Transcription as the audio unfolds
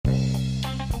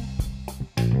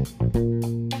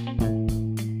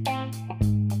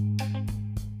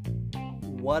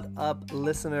What up,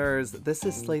 listeners? This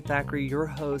is Slade Thackeray, your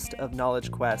host of Knowledge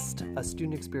Quest, a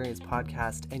student experience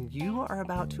podcast, and you are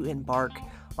about to embark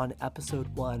on episode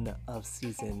 1 of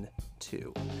season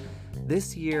 2.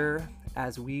 This year,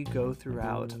 as we go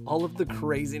throughout all of the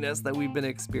craziness that we've been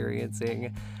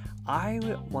experiencing, I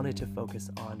wanted to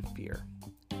focus on fear.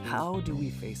 How do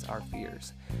we face our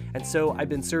fears? And so I've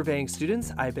been surveying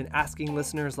students. I've been asking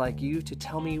listeners like you to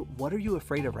tell me, what are you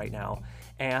afraid of right now?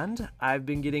 And I've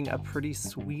been getting a pretty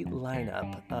sweet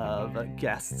lineup of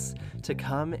guests to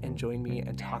come and join me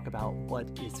and talk about what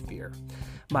is fear.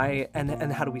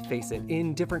 And how do we face it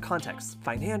in different contexts?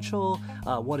 Financial,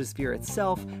 what is fear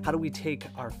itself? How do we take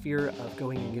our fear of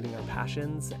going and getting our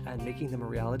passions and making them a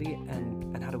reality?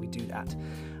 And how do we do that?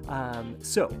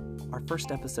 So our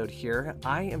first episode here,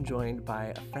 I am joined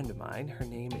by a friend of mine. Her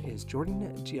name is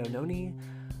Giannoni,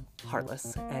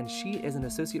 Harless, and she is an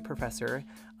associate professor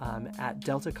at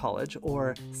Delta College,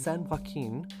 or San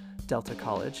Joaquin Delta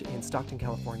College in Stockton,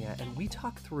 California, and we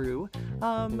talk through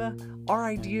our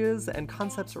ideas and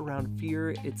concepts around fear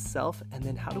itself, and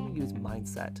then how do we use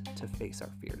mindset to face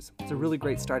our fears. It's a really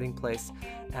great starting place,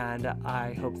 and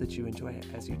I hope that you enjoy it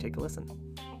as you take a listen.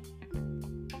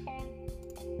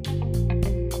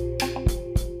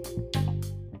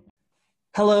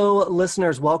 Hello,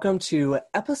 listeners. Welcome to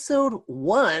episode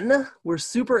 1. We're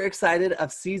super excited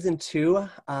of season 2.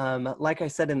 Like I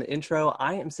said in the intro,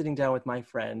 I am sitting down with my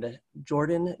friend,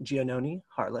 Jordan Giannoni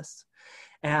Harless.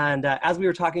 And as we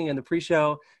were talking in the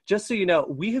pre-show, just so you know,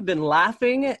 we have been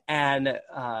laughing and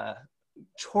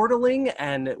chortling,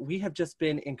 and we have just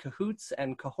been in cahoots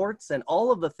and cohorts and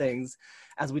all of the things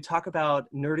as we talk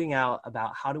about nerding out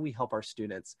about how do we help our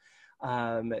students.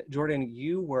 Jordan,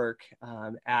 you work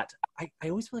at, I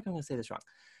always feel like I'm going to say this wrong,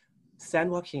 San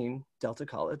Joaquin Delta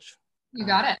College. You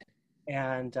got it.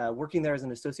 And working there as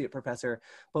an associate professor.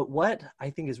 But what I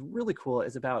think is really cool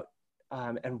is about,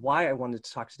 and why I wanted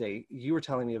to talk today, you were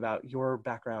telling me about your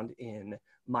background in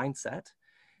mindset.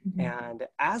 Mm-hmm. And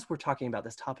as we're talking about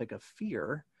this topic of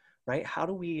fear, right, how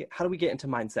do we get into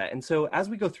mindset? And so as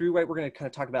we go through, right, we're going to kind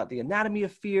of talk about the anatomy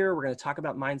of fear. We're going to talk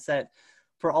about mindset.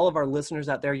 For all of our listeners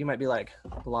out there, you might be like,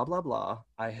 blah, blah, blah.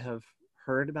 I have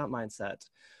heard about mindset.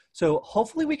 So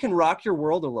hopefully we can rock your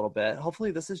world a little bit.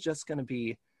 Hopefully this is just going to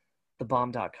be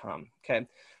thebomb.com. Okay.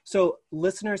 So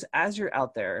listeners, as you're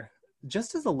out there,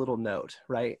 just as a little note,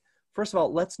 right? First of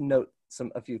all, let's note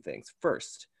a few things.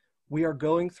 First, we are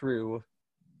going through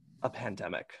a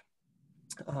pandemic.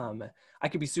 I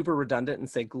could be super redundant and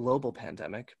say global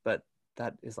pandemic, but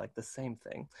that is like the same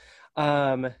thing,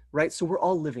 right? So we're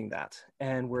all living that,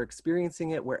 and we're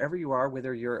experiencing it wherever you are,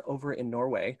 whether you're over in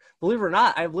Norway. Believe it or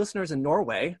not, I have listeners in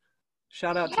Norway.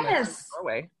 Shout out to my friends in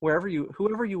Norway, whoever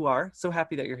you are. So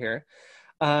happy that you're here.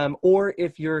 Or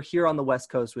if you're here on the West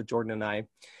Coast with Jordan and I,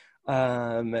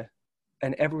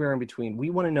 and everywhere in between, we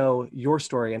want to know your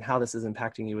story and how this is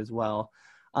impacting you as well.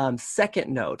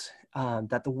 Second note,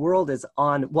 that the world is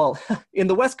on, well, in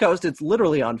the West Coast, it's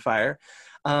literally on fire.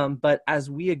 But as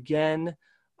we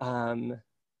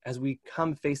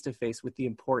come face to face with the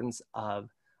importance of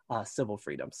civil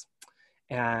freedoms,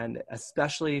 and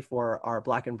especially for our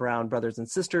Black and Brown brothers and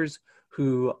sisters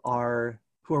who are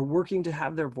working to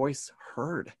have their voice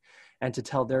heard and to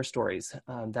tell their stories,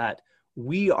 that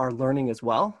we are learning as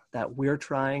well, that we're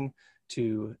trying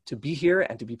to be here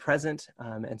and to be present.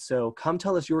 And so come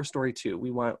tell us your story too. We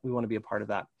want to be a part of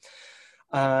that.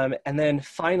 And then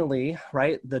finally,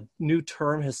 right, the new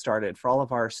term has started for all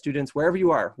of our students, wherever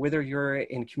you are, whether you're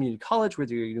in community college,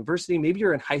 whether you're university, maybe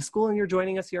you're in high school and you're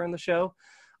joining us here on the show.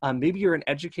 Maybe you're an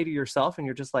educator yourself and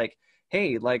you're just like,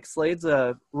 hey, like Slade's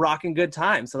a rocking good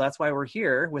time. So that's why we're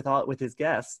here with his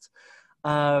guests.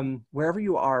 Wherever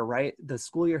you are, right, the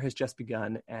school year has just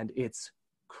begun and it's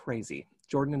crazy.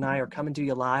 Jordan and I are coming to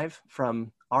you live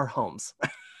from our homes,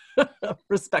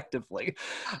 respectively.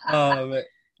 And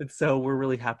so we're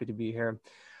really happy to be here.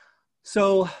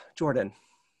 So, Jordan.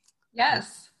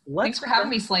 Yes. Thanks for having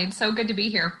me, Slade. So good to be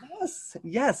here.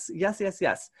 Yes.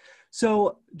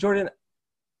 So, Jordan,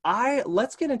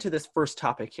 let's get into this first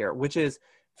topic here, which is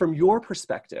from your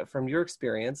perspective, from your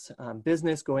experience,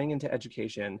 business going into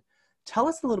education. Tell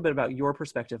us a little bit about your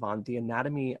perspective on the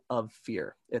anatomy of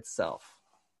fear itself.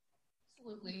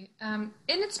 Absolutely. In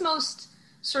its most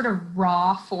sort of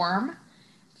raw form,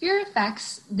 fear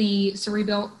affects the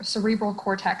cerebral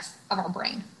cortex of our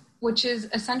brain, which is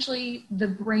essentially the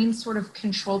brain's sort of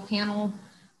control panel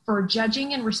for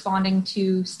judging and responding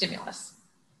to stimulus.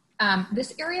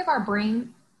 This area of our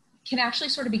brain can actually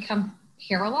sort of become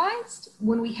paralyzed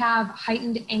when we have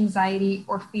heightened anxiety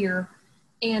or fear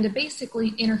And it basically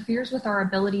interferes with our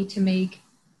ability to make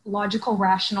logical,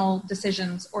 rational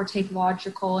decisions or take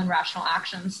logical and rational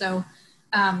actions. So,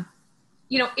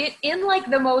 in like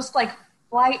the most like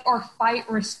flight or fight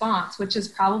response, which is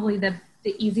probably the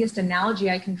easiest analogy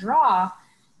I can draw,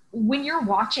 when you're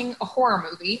watching a horror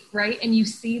movie, right, and you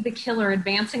see the killer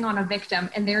advancing on a victim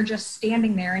and they're just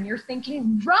standing there and you're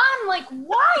thinking, run, like,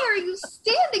 why are you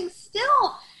standing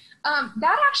still?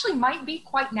 That actually might be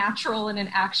quite natural in an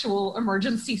actual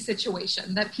emergency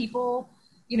situation, that people,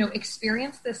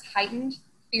 experience this heightened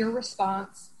fear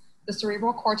response. The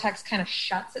cerebral cortex kind of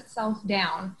shuts itself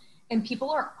down and people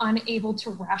are unable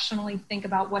to rationally think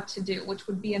about what to do, which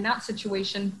would be in that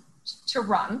situation to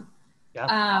run.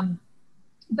 Yeah.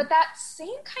 But that same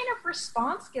kind of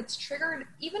response gets triggered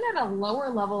even at a lower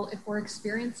level if we're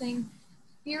experiencing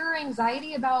fear or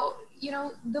anxiety about,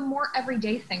 the more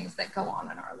everyday things that go on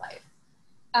in our life.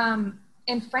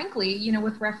 And frankly,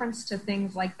 with reference to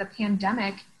things like the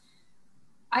pandemic,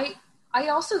 I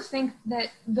also think that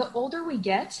the older we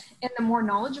get and the more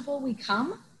knowledgeable we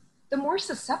come, the more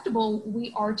susceptible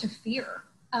we are to fear.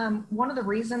 One of the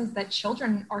reasons that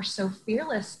children are so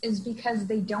fearless is because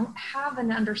they don't have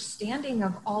an understanding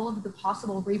of all of the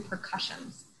possible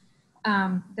repercussions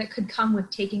that could come with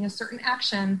taking a certain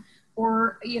action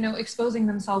or, exposing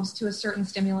themselves to a certain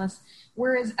stimulus.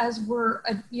 Whereas as we're,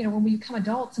 when we become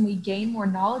adults and we gain more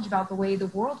knowledge about the way the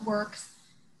world works,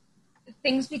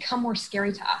 things become more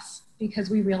scary to us because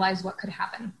we realize what could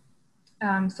happen.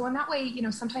 So in that way,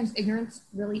 sometimes ignorance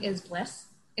really is bliss.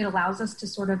 It allows us to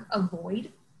sort of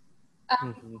avoid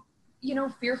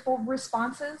fearful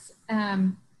responses.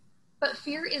 But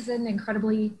fear is an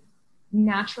incredibly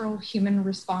natural human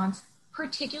response,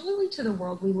 particularly to the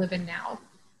world we live in now.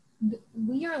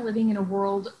 We are living in a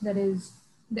world that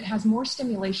has more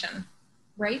stimulation,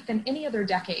 right, than any other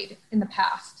decade in the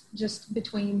past, just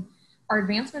between our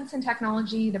advancements in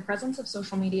technology, the presence of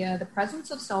social media, the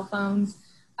presence of cell phones,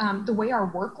 the way our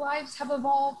work lives have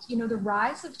evolved. The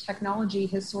rise of technology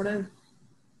has sort of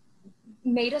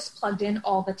made us plugged in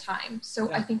all the time. So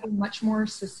yeah. I think we're much more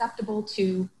susceptible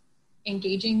to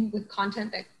engaging with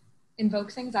content that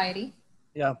invokes anxiety.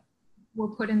 Yeah. We're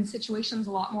put in situations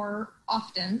a lot more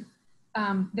often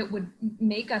that would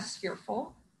make us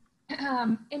fearful.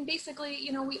 And basically,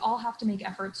 we all have to make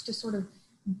efforts to sort of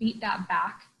beat that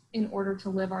back in order to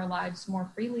live our lives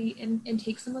more freely and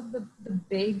take some of the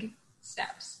big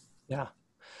steps. Yeah.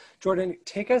 Jordan,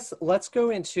 let's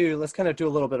kind of do a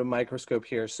little bit of microscope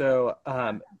here. So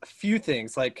a few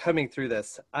things like coming through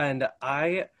this, and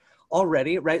I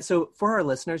already, right? So for our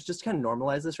listeners, just kind of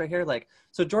normalize this right here. Like,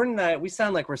 so Jordan and I, we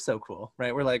sound like we're so cool,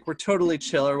 right? We're totally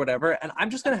chill or whatever. And I'm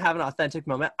just going to have an authentic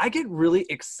moment. I get really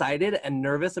excited and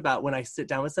nervous about when I sit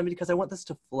down with somebody because I want this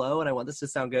to flow and I want this to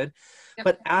sound good. Yep.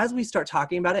 But as we start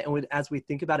talking about it and as we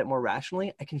think about it more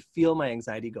rationally, I can feel my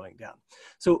anxiety going down.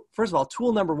 So first of all,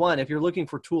 tool number one, if you're looking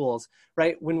for tools,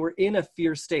 right? When we're in a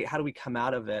fear state, how do we come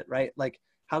out of it, right? Like,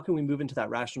 how can we move into that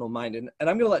rational mind? And I'm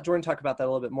going to let Jordan talk about that a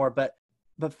little bit more, but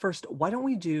first, why don't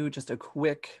we do just a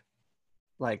quick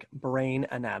like brain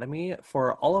anatomy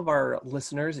for all of our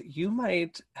listeners? You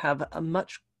might have a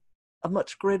much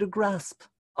greater grasp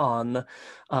on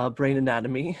brain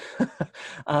anatomy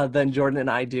than Jordan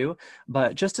and I do.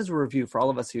 But just as a review for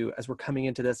all of us who, as we're coming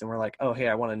into this and we're like, oh, hey,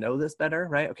 I want to know this better,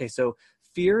 right? Okay, so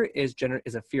fear is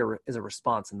a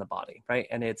response in the body, right?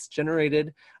 And it's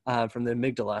generated from the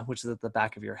amygdala, which is at the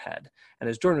back of your head. And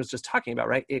as Jordan was just talking about,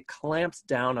 right, it clamps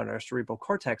down on our cerebral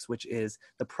cortex, which is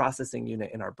the processing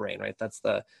unit in our brain, right? That's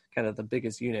the kind of the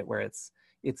biggest unit where it's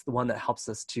the one that helps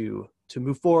us to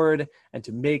move forward and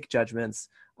to make judgments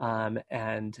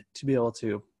and to be able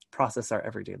to process our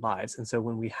everyday lives. And so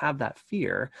when we have that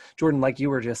fear, Jordan, like you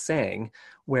were just saying,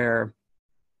 where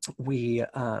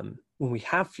when we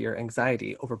have fear,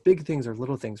 anxiety over big things or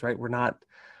little things, right? We're not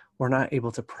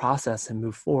able to process and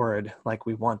move forward like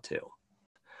we want to,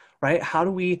 right? How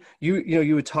do we,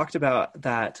 you had talked about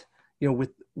that,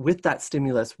 with that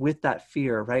stimulus, with that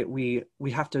fear, right? We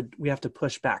have to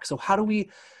push back. So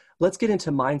let's get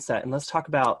into mindset and let's talk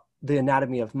about the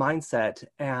anatomy of mindset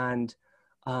and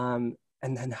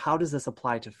then how does this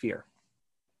apply to fear?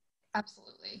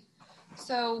 Absolutely.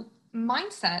 So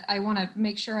mindset, I want to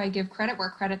make sure I give credit where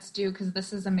credit's due because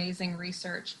this is amazing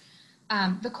research.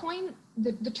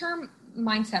 The term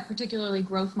mindset, particularly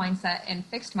growth mindset and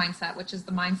fixed mindset, which is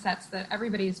the mindsets that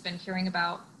everybody's been hearing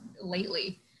about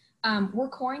lately, were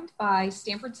coined by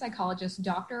Stanford psychologist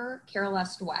Dr. Carol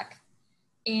S. Dweck.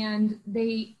 And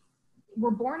they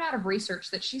were born out of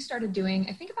research that she started doing,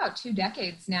 I think about 2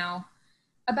 decades now,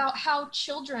 about how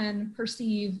children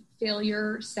perceive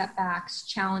failure, setbacks,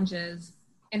 challenges,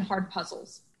 and hard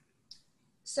puzzles.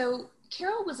 So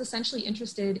Carol was essentially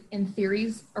interested in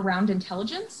theories around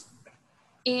intelligence,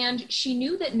 and she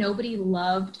knew that nobody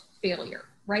loved failure,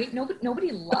 right?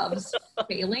 Nobody loves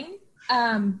failing.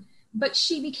 But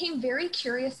she became very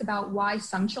curious about why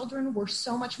some children were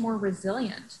so much more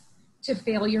resilient to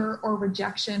failure or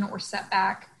rejection or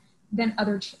setback than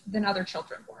other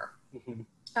children were. Mm-hmm.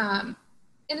 And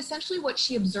essentially what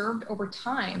she observed over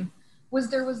time was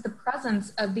there was the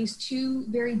presence of these two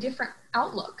very different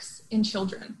outlooks in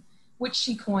children, which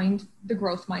she coined the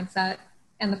growth mindset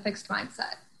and the fixed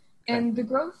mindset. Okay. And the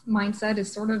growth mindset is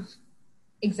sort of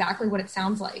exactly what it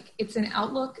sounds like. It's an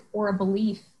outlook or a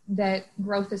belief that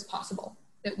growth is possible,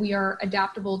 that we are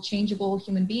adaptable, changeable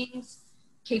human beings,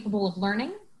 capable of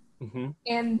learning. Mm-hmm.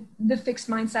 And the fixed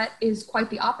mindset is quite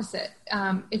the opposite.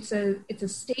 It's a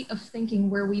state of thinking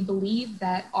where we believe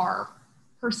that our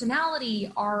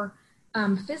personality, our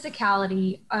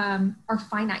physicality are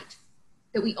finite,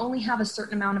 that we only have a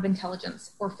certain amount of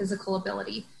intelligence or physical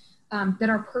ability, that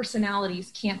our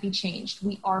personalities can't be changed.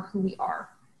 We are who we are.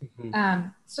 Mm-hmm.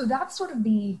 So that's sort of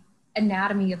the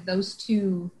anatomy of those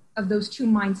two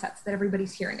mindsets that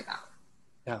everybody's hearing about.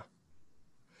 Yeah.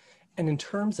 And in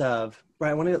terms of,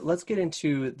 right, let's get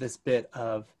into this bit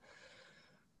of,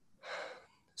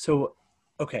 so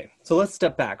let's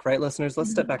step back, right, listeners,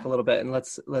 let's step back a little bit and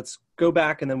let's go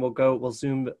back, and then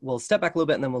we'll step back a little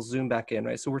bit and then we'll zoom back in,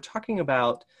 right? So we're talking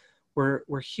about, we're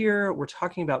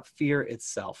talking about fear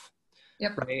itself.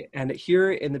 Yep. Right. And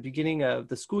here in the beginning of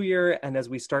the school year, and as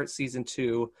we start season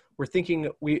 2, we're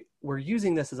thinking we're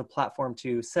using this as a platform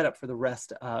to set up for the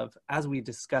rest of, as we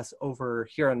discuss over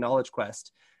here on Knowledge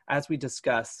Quest, as we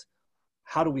discuss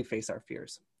how do we face our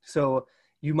fears. So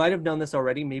you might have known this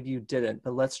already, maybe you didn't,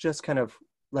 but let's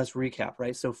recap,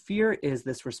 right? So fear is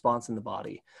this response in the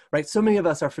body, right? So many of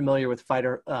us are familiar with fight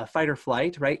or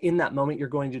flight, right? In that moment, you're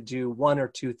going to do one or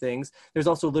two things. There's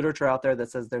also literature out there that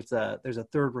says there's a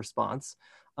third response,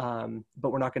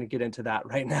 but we're not going to get into that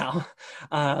right now.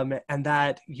 And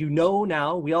that,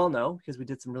 now, we all know, because we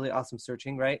did some really awesome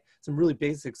searching, right? Some really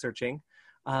basic searching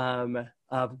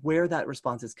of where that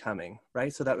response is coming,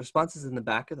 right? So that response is in the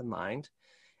back of the mind.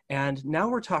 And now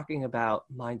we're talking about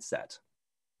mindset.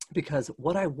 Because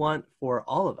what I want for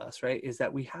all of us, right, is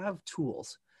that we have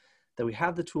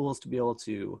the tools to be able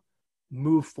to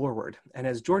move forward. And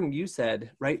as Jordan, you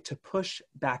said, right, to push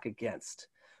back against,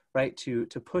 right, to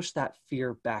push that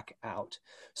fear back out.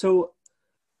 So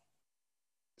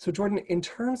Jordan, in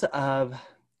terms of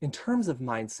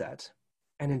mindset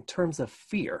and in terms of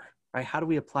fear, right, how do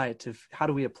we apply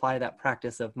that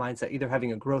practice of mindset, either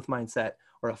having a growth mindset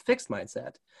or a fixed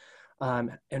mindset?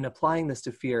 And applying this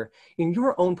to fear in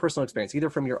your own personal experience, either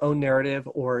from your own narrative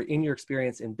or in your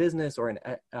experience in business or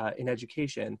in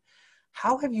education,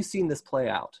 how have you seen this play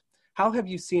out? How have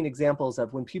you seen examples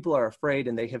of when people are afraid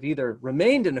and they have either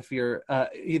remained in a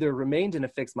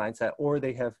fixed mindset, or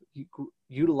they have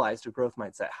utilized a growth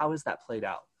mindset? How has that played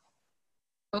out?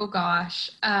 Oh gosh,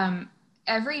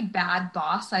 every bad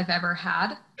boss I've ever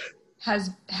had has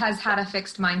had a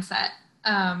fixed mindset.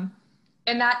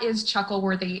 And that is chuckle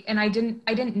worthy. And I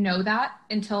didn't know that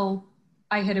until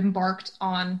I had embarked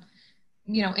on,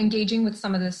 engaging with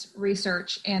some of this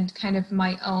research and kind of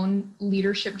my own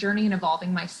leadership journey and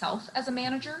evolving myself as a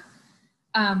manager.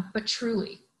 But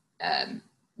truly,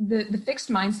 the fixed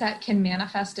mindset can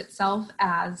manifest itself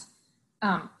as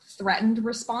threatened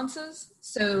responses.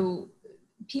 So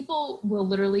people will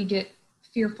literally get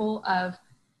fearful of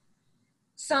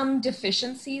some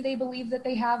deficiency they believe that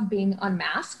they have being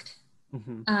unmasked.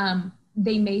 Mm-hmm.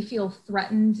 They may feel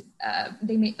threatened.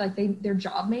 Their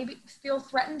job may feel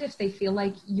threatened if they feel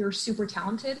like you're super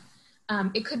talented.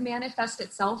 It could manifest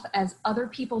itself as other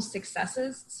people's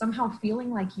successes somehow feeling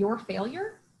like your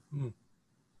failure. Mm.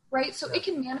 Right? So it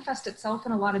can manifest itself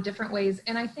in a lot of different ways.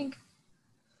 And I think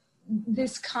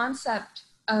this concept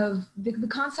of the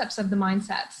concepts of the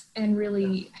mindsets and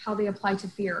really how they apply to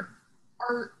fear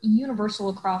are universal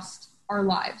across our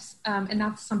lives. And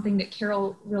that's something that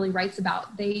Carol really writes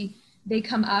about. They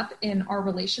come up in our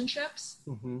relationships.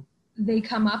 Mm-hmm. They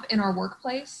come up in our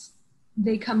workplace.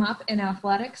 They come up in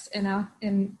athletics and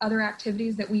in other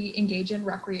activities that we engage in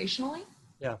recreationally.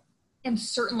 Yeah. And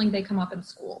certainly they come up in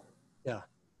school. Yeah.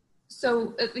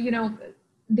 So,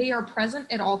 they are present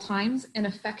at all times and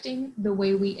affecting the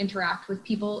way we interact with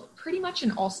people pretty much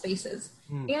in all spaces,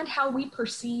 and how we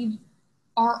perceive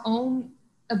our own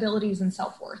abilities and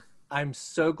self-worth. I'm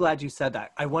so glad you said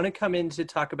that. I want to come in to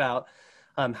talk about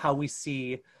how we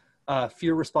see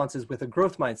fear responses with a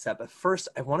growth mindset. But first,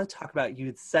 I want to talk about, you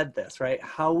had said this, right?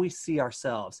 How we see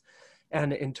ourselves.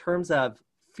 And in terms of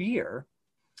fear,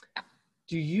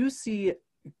 do you see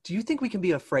do you think we can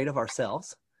be afraid of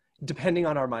ourselves depending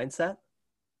on our mindset?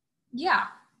 Yeah,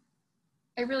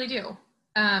 I really do.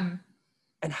 And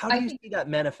how do I you think, see that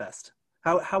manifest?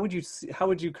 How would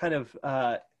you kind of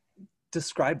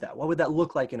describe that? What would that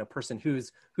look like in a person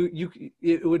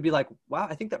it would be like, wow,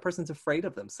 I think that person's afraid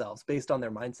of themselves based on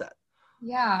their mindset.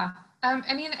 yeah.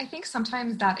 I mean, I think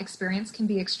sometimes that experience can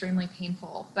be extremely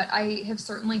painful, but I have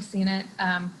certainly seen it,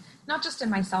 not just in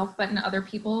myself, but in other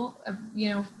people,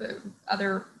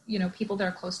 other, people that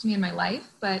are close to me in my life.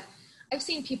 But I've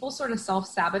seen people sort of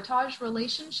self-sabotage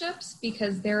relationships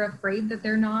because they're afraid that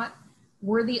they're not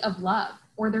worthy of love,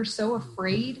 or they're so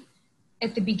afraid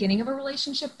at the beginning of a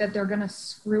relationship that they're going to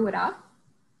screw it up,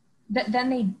 that then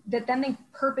they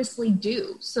purposely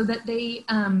do so that they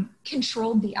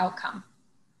controlled the outcome.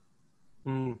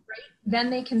 Mm. Right?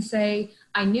 Then they can say,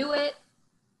 I knew it,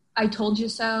 I told you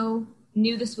so,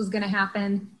 knew this was going to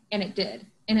happen, and it did.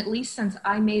 And at least since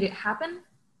I made it happen,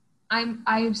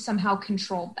 I've somehow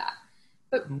controlled that.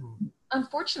 But Mm.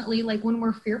 unfortunately, like when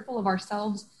we're fearful of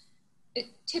ourselves,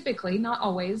 typically, not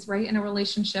always, right? In a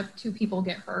relationship, two people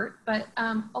get hurt, but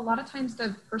a lot of times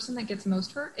the person that gets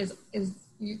most hurt is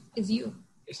you,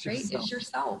 It's right? yourself. Is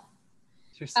yourself.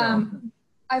 It's yourself.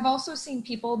 I've also seen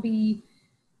people be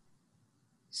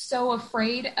so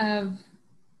afraid of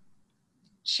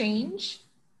change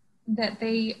that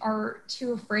they are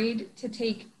too afraid to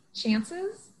take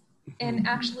chances and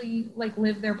actually like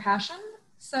live their passion.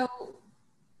 So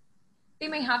they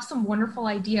may have some wonderful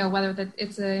idea, whether that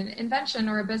it's an invention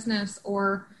or a business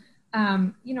or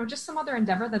just some other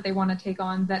endeavor that they want to take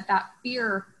on, that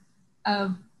fear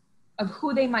of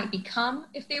who they might become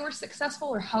if they were successful,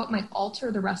 or how it might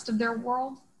alter the rest of their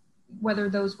world, whether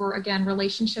those were, again,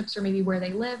 relationships or maybe where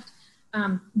they lived,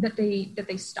 that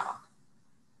they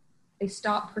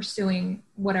stop pursuing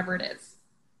whatever it is.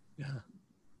 Yeah.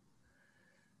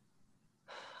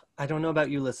 I don't know about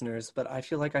you listeners, but I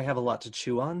feel like I have a lot to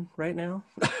chew on right now.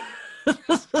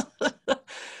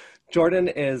 Jordan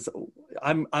is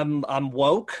I'm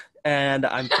woke, and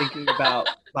I'm thinking about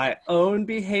my own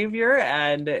behavior,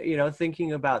 and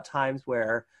thinking about times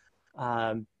where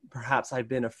perhaps I've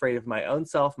been afraid of my own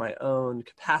self, my own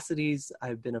capacities.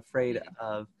 I've been afraid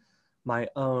of my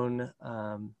own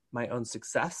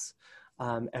success,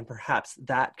 and perhaps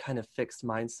that kind of fixed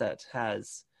mindset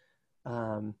has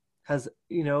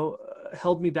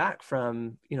held me back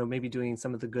from maybe doing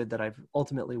some of the good that I've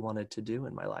ultimately wanted to do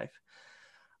in my life.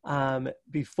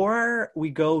 Before we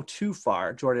go too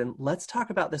far, Jordan, let's talk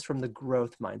about this from the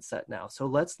growth mindset now. So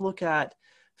let's look at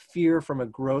fear from a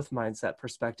growth mindset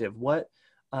perspective.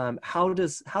 How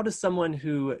does someone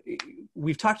who,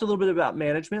 we've talked a little bit about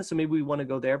management, so maybe we want to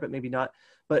go there, but maybe not.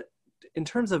 But in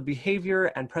terms of behavior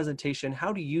and presentation,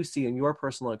 how do you see in your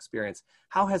personal experience,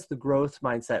 how has the growth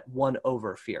mindset won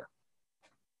over fear?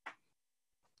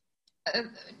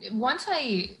 Once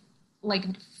I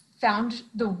found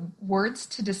the words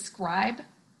to describe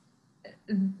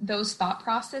those thought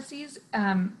processes,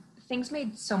 things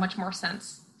made so much more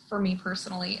sense for me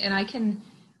personally, and I can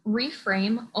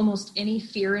reframe almost any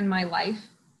fear in my life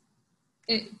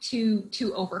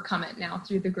to overcome it now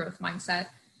through the growth mindset.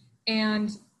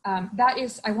 And that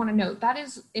is, I want to note, that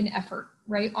is an effort,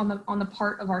 right? On the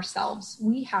part of ourselves.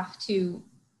 We have to,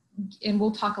 and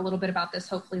we'll talk a little bit about this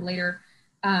hopefully later.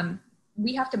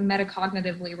 We have to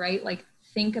metacognitively, right? Like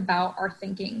think about our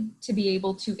thinking to be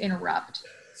able to interrupt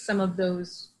some of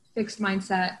those fixed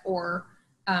mindset or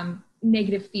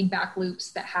negative feedback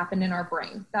loops that happen in our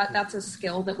brain. That's a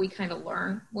skill that we kind of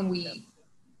learn when we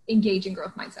engage in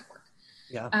growth mindset work.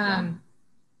 Yeah.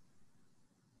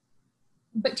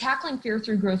 But tackling fear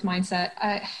through growth mindset,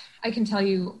 I can tell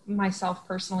you myself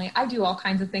personally, I do all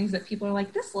kinds of things that people are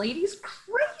like, this lady's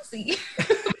crazy.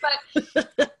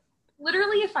 But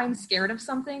literally, if I'm scared of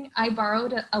something, I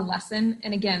borrowed a lesson.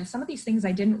 And again, some of these things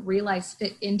I didn't realize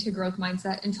fit into growth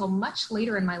mindset until much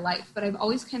later in my life. But I've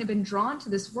always kind of been drawn to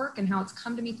this work and how it's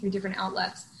come to me through different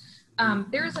outlets.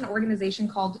 There is an organization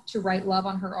called To Write Love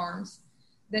on Her Arms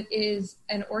that is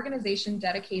an organization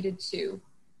dedicated to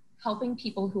helping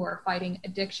people who are fighting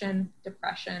addiction,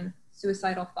 depression,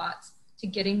 suicidal thoughts to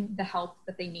getting the help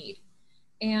that they need.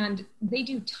 And they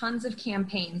do tons of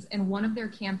campaigns. And one of their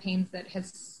campaigns that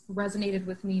has resonated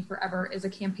with me forever is a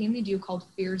campaign they do called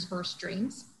Fears versus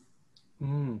Dreams.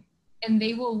 And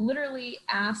they will literally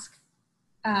ask,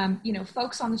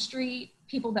 folks on the street,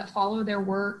 people that follow their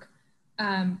work,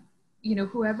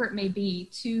 whoever it may be,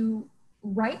 to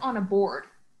write on a board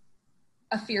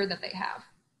a fear that they have.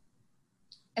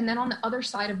 And then on the other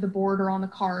side of the board or on the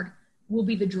card will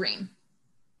be the dream.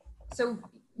 So,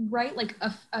 right, like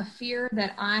a fear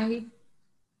that I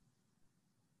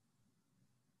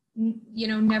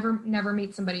never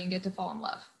meet somebody and get to fall in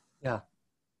love. Yeah.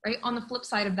 Right. On the flip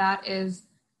side of that is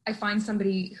I find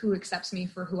somebody who accepts me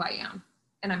for who I am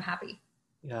and I'm happy.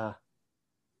 Yeah.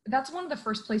 That's one of the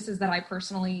first places that I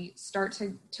personally start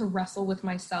to wrestle with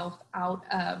myself out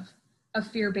of a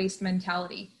fear-based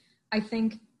mentality. I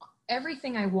think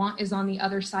everything I want is on the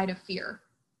other side of fear.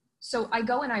 So I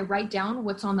go and I write down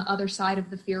what's on the other side of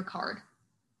the fear card.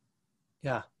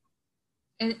 Yeah.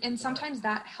 And sometimes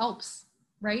that helps,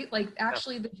 right? Like,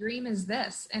 actually, the dream is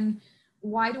this. And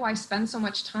why do I spend so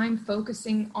much time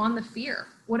focusing on the fear?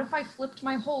 What if I flipped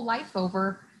my whole life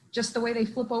over just the way they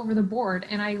flip over the board,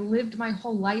 and I lived my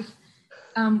whole life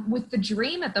with the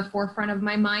dream at the forefront of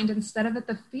my mind instead of at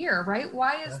the fear, right?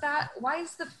 Why is that? Why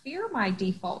is the fear my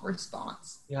default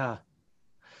response? Yeah.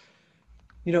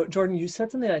 Jordan, you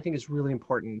said something that I think is really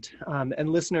important. And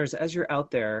listeners, as you're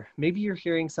out there, maybe you're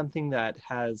hearing something that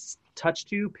has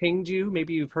touched you, pinged you.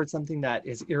 Maybe you've heard something that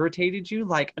has irritated you.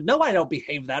 Like, no, I don't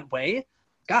behave that way.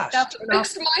 Gosh. That's a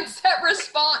fixed mindset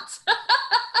response.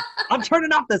 I'm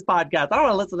turning off this podcast. I don't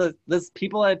want to listen to this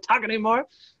people that talk anymore.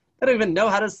 They don't even know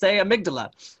how to say amygdala.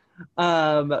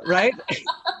 Right?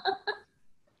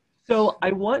 So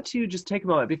I want to just take a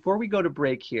moment before we go to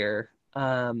break here.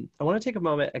 I want to take a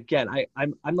moment again.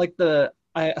 I'm like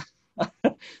I'm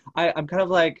kind of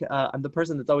like I'm the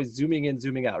person that's always zooming in,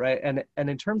 zooming out, right? And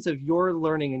in terms of your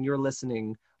learning and your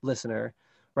listening, listener,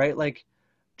 right? Like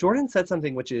Jordan said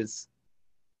something which is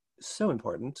so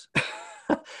important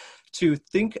to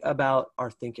think about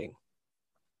our thinking.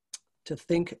 To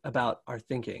think about our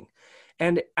thinking.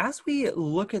 And as we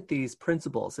look at these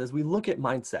principles, as we look at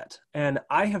mindset, and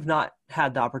I have not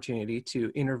had the opportunity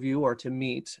to interview or to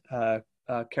meet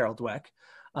Carol Dweck,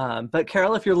 but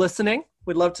Carol, if you're listening,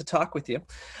 we'd love to talk with you.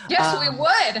 Yes, we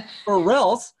would. For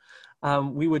reals.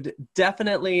 We would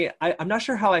definitely, I'm not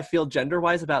sure how I feel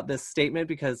gender-wise about this statement,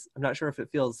 because I'm not sure if it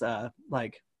feels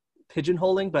like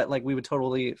pigeonholing, but like we would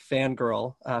totally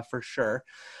fangirl for sure.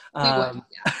 We would,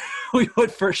 yeah. We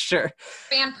would for sure.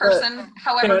 Fan person,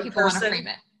 however fan people person. Want to frame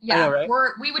it. Yeah, know, right?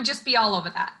 We would just be all over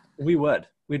that. We would.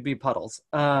 We'd be puddles.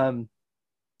 But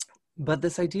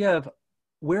this idea of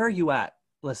where are you at,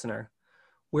 listener?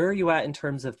 Where are you at in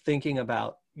terms of thinking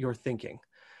about your thinking?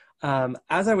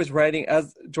 As I was writing,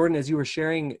 as Jordan, as you were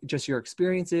sharing just your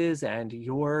experiences and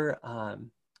your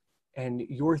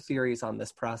theories on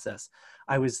this process,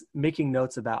 I was making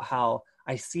notes about how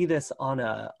I see this on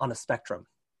a spectrum,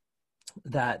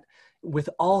 that with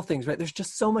all things, right, there's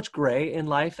just so much gray in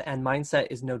life, and mindset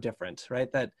is no different,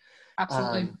 right? That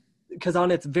absolutely. Because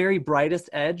on its very brightest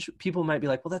edge, people might be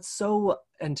like, well, that's so,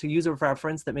 and to use a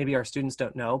reference that maybe our students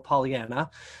don't know,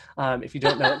 Pollyanna, if you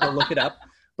don't know it, go look it up.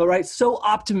 But right, so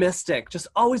optimistic, just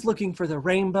always looking for the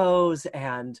rainbows,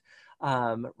 and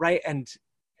right,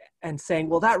 and saying,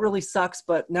 well, that really sucks,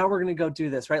 but now we're going to go do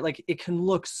this, right? Like it can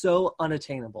look so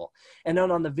unattainable. And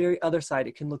then on the very other side,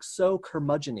 it can look so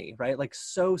curmudgeon-y, right? Like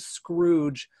so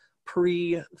Scrooge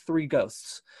pre-Three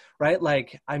Ghosts, right?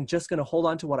 Like I'm just going to hold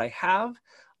on to what I have.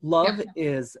 Love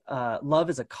is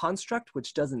a construct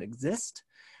which doesn't exist,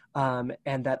 and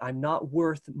that I'm not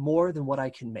worth more than what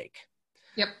I can make.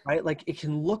 Yep. Right? Like it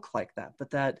can look like that, but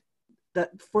that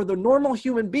for the normal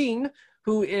human being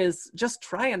who is just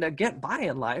trying to get by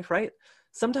in life, right?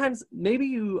 Sometimes maybe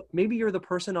you're the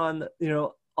person on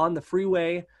the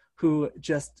freeway who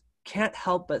just can't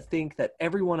help but think that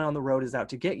everyone on the road is out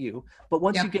to get you. But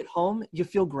once you get home, you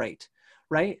feel great,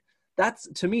 right?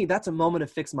 To me, that's a moment of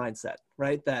fixed mindset,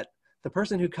 right? That the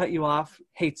person who cut you off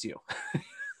hates you.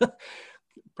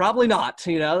 Probably not,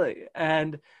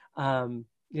 and,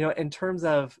 in terms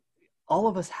of all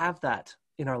of us have that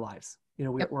in our lives.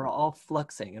 We're all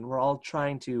fluxing, and we're all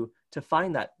trying to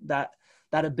find that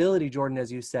ability, Jordan,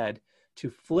 as you said, to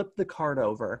flip the card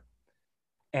over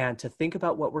and to think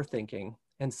about what we're thinking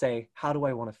and say, how do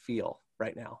I want to feel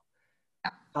right now?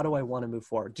 How do I want to move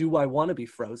forward? Do I want to be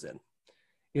frozen?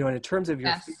 And in terms of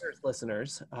your fears,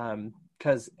 listeners, and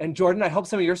Jordan, I hope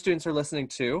some of your students are listening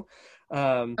too.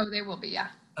 They will be, yeah.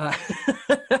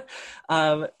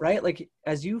 Right? Like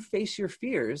as you face your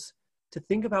fears, to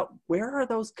think about where are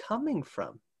those coming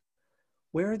from?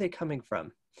 Where are they coming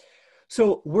from?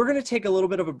 So we're going to take a little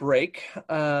bit of a break.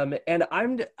 And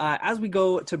as we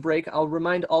go to break, I'll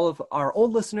remind all of our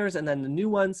old listeners and then the new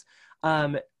ones,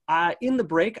 in the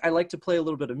break, I like to play a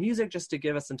little bit of music just to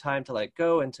give us some time to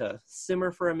go and to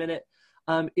simmer for a minute.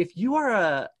 If you are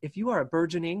a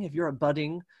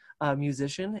budding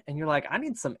musician and you're like, I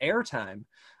need some airtime,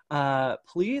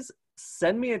 please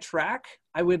send me a track.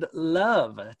 I would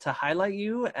love to highlight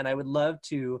you, and I would love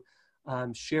to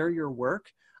share your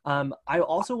work. I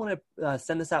also want to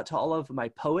send this out to all of my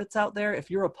poets out there. If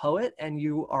you're a poet and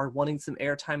you are wanting some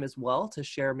airtime as well to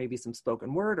share maybe some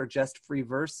spoken word or just free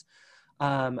verse,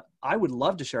 I would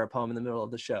love to share a poem in the middle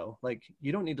of the show. Like,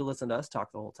 you don't need to listen to us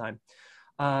talk the whole time.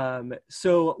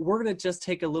 So we're going to just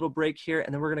take a little break here,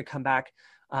 and then we're going to come back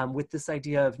with this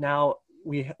idea of, now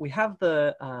we have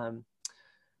the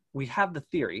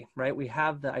theory, right? We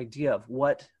have the idea of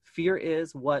what fear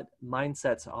is, what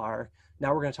mindsets are.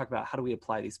 Now we're going to talk about how do we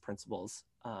apply these principles.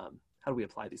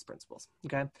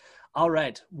 Okay. All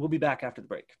right. We'll be back after the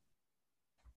break.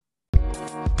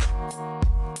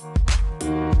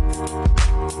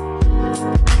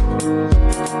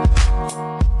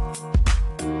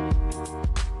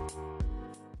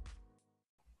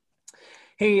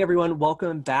 Hey everyone,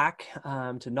 welcome back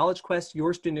to Knowledge Quest,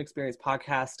 your student experience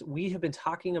podcast. We have been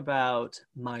talking about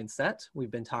mindset. We've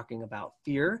been talking about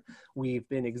fear. We've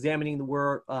been examining the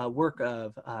work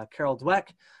of Carol Dweck.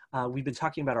 We've been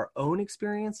talking about our own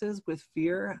experiences with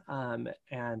fear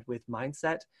and with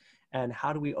mindset, and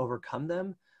how do we overcome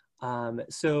them.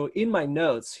 So in my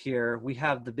notes here, we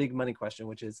have the big money question,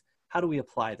 which is, how do we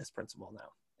apply this principle now?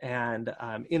 And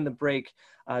in the break,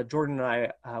 Jordan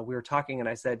and I, we were talking, and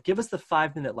I said, give us the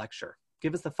 5-minute lecture.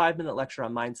 Give us the 5-minute lecture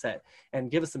on mindset, and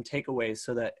give us some takeaways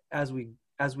so that as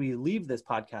we leave this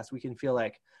podcast, we can feel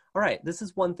like, all right, this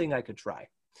is one thing I could try.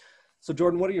 So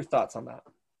Jordan, what are your thoughts on that?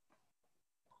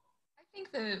 I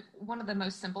think one of the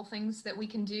most simple things that we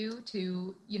can do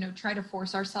to, try to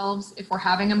force ourselves, if we're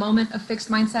having a moment of fixed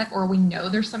mindset, or we know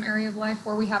there's some area of life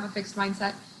where we have a fixed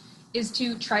mindset, is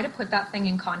to try to put that thing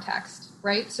in context,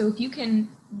 right? So if you can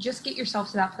just get yourself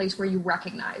to that place where you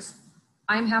recognize,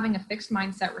 I'm having a fixed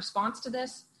mindset response to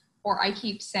this, or I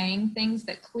keep saying things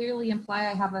that clearly imply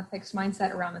I have a fixed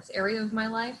mindset around this area of my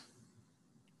life,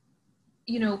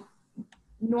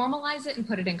 normalize it and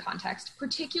put it in context,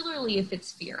 particularly if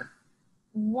it's fear.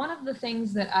 One of the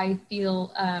things that I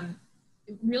feel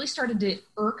really started to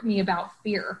irk me about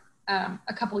fear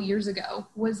a couple years ago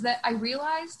was that I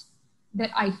realized that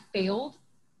I failed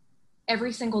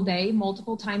every single day,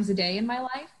 multiple times a day in my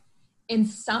life. And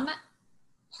some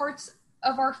parts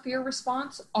of our fear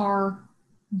response are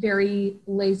very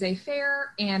laissez-faire,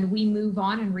 and we move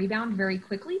on and rebound very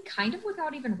quickly, kind of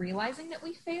without even realizing that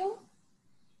we fail.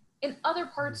 In other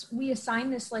parts, we assign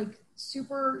this like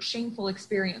super shameful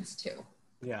experience to.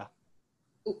 Yeah.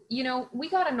 We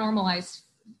got to normalize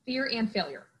fear and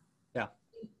failure. Yeah.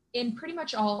 In pretty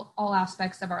much all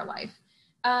aspects of our life.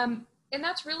 And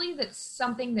that's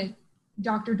something that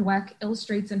Dr. Dweck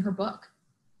illustrates in her book.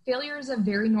 Failure is a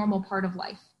very normal part of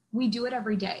life. We do it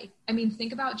every day. I mean,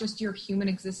 think about just your human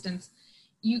existence.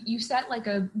 You set like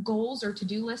a goals or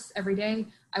to-do lists every day.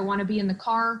 I want to be in the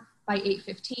car by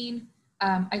 8:15.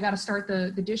 I got to start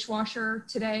the dishwasher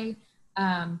today.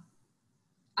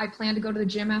 I plan to go to the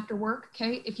gym after work.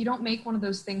 Okay. If you don't make one of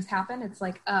those things happen, it's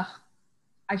like,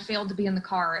 I failed to be in the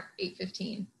car at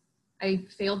 8:15. I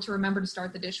failed to remember to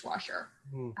start the dishwasher.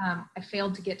 I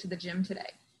failed to get to the gym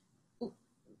today.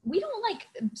 We don't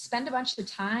spend a bunch of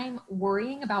time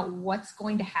worrying about what's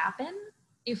going to happen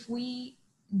if we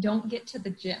don't get to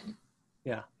the gym.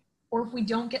 Yeah. Or if we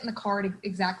don't get in the car at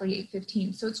exactly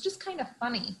 8:15. So it's just kind of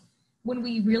funny when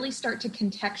we really start to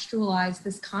contextualize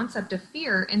this concept of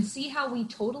fear and see how we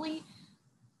totally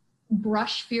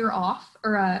brush fear off,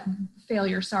 or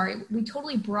failure, sorry. We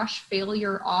totally brush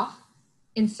failure off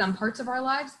in some parts of our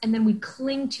lives, and then we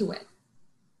cling to it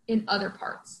in other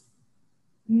parts.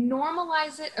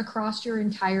 Normalize it across your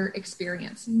entire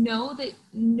experience. Know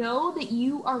that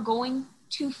you are going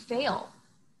to fail.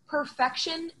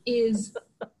 Perfection is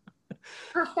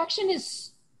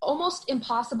almost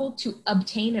impossible to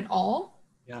obtain at all.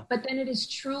 Yeah. But then it is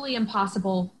truly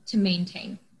impossible to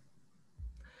maintain.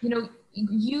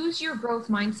 Use your growth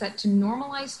mindset to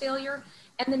normalize failure,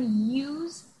 and then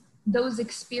use those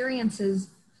experiences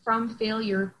from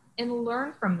failure and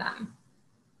learn from them.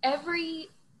 Every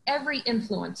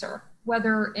influencer,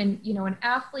 whether an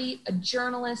athlete, a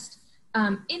journalist,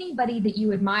 anybody that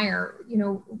you admire,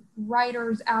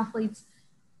 writers, athletes,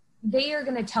 they are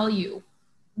going to tell you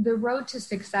the road to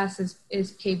success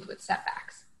is paved with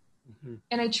setbacks. Mm-hmm.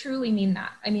 And I truly mean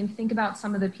that. I mean, think about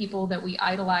some of the people that we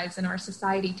idolize in our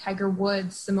society: Tiger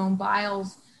Woods, Simone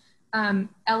Biles, Ellen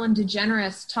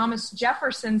DeGeneres, Thomas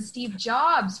Jefferson, Steve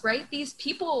Jobs, right? These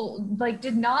people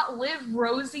did not live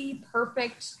rosy,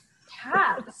 perfect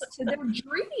paths to their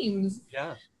dreams.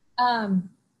 Yeah.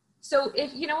 So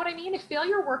if you know what I mean, if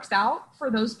failure works out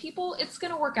for those people, it's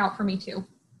going to work out for me too.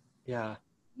 Yeah.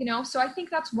 So I think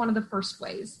that's one of the first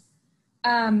ways.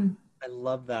 I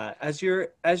love that. As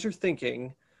you're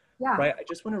thinking, yeah. Right. I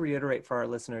just want to reiterate for our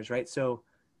listeners, right? So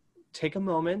take a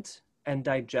moment and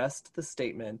digest the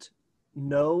statement,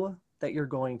 know that you're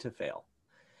going to fail.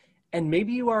 And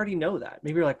maybe you already know that.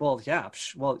 Maybe you're like, well, yeah,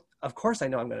 well, of course I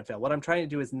know I'm going to fail. What I'm trying to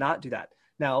do is not do that.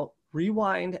 Now,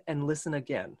 rewind and listen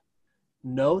again.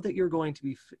 Know that you're going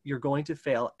to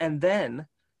fail, and then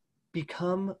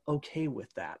become okay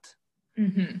with that.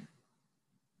 Mm-hmm.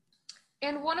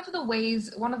 And one of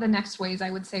the next ways I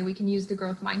would say we can use the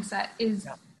growth mindset is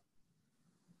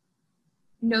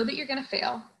know that you're going to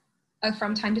fail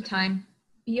from time to time.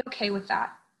 Be okay with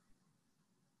that.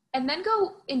 And then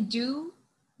go and do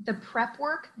the prep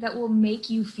work that will make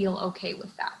you feel okay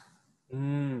with that.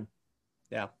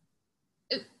 Yeah.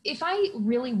 If I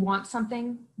really want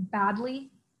something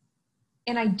badly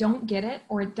and I don't get it,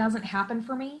 or it doesn't happen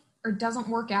for me, or it doesn't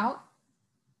work out,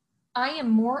 I am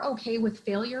more okay with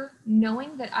failure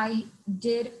knowing that I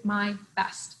did my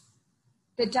best,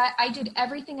 that I did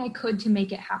everything I could to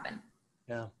make it happen.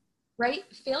 Yeah. Right?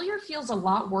 Failure feels a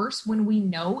lot worse when we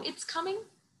know it's coming.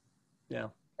 Yeah.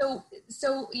 So,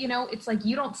 it's like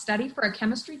you don't study for a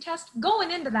chemistry test.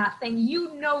 Going into that thing,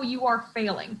 you are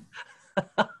failing.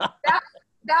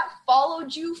 That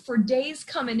followed you for days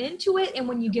coming into it. And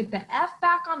when you get the F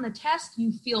back on the test,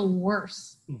 you feel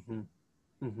worse. Mm-hmm.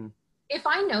 Mm-hmm. If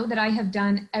I know that I have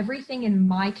done everything in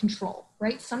my control,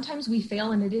 right? Sometimes we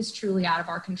fail and it is truly out of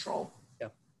our control. Yeah.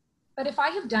 But if I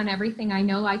have done everything I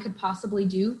know I could possibly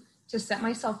do to set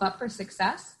myself up for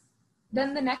success,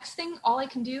 then the next thing, all I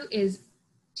can do is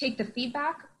take the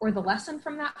feedback or the lesson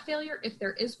from that failure, if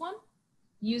there is one,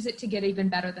 use it to get even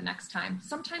better the next time.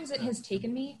 Sometimes it has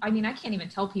taken me, I can't even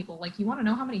tell people, like, you want to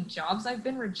know how many jobs I've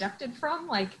been rejected from?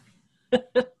 Like,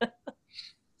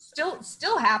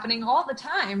 still happening all the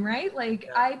time, right? Like,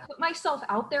 I put myself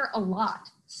out there a lot.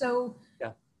 So,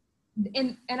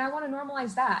 and I want to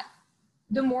normalize that.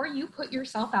 The more you put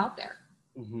yourself out there,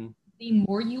 mm-hmm. the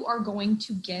more you are going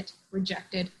to get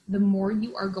rejected, the more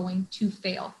you are going to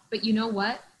fail. But you know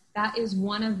what? That is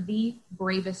one of the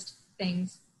bravest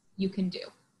things you can do.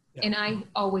 Yeah. And I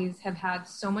always have had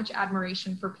so much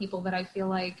admiration for people that I feel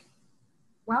like,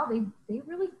 wow, they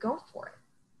really go for it.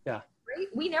 Yeah. Right?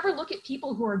 We never look at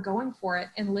people who are going for it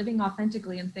and living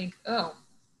authentically and think, oh,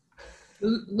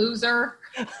 loser.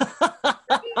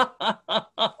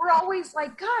 We're always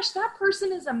like, gosh, that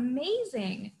person is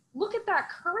amazing. Look at that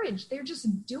courage. They're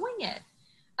just doing it.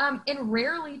 And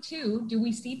rarely, too, do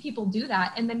we see people do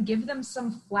that and then give them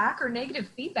some flack or negative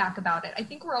feedback about it. I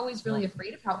think we're always really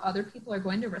afraid of how other people are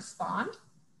going to respond.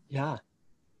 Yeah.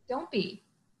 Don't be.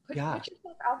 Put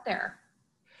yourself out there.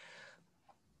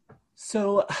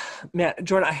 So, man,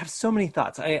 Jordan, I have so many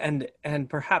thoughts. And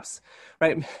perhaps,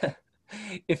 right,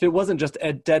 if it wasn't just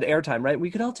a dead air time, right, we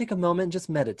could all take a moment and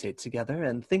just meditate together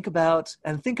and think about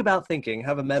thinking,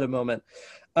 have a meta moment.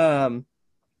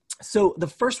 So the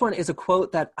first one is a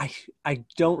quote that I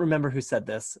don't remember who said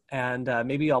this, and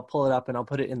maybe I'll pull it up and I'll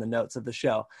put it in the notes of the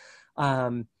show.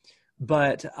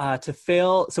 But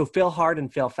fail hard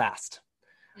and fail fast.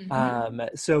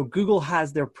 Mm-hmm. So Google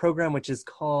has their program, which is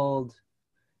called,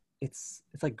 it's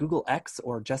like Google X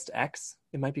or just X.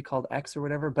 It might be called X or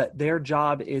whatever, but their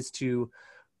job is to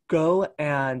go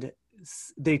and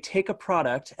they take a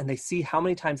product and they see how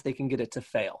many times they can get it to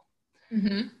fail.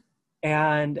 Mm-hmm.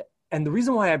 And the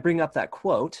reason why I bring up that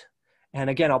quote, and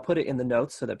again, I'll put it in the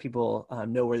notes so that people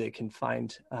know where they can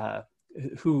find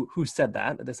who said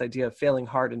that, this idea of failing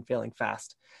hard and failing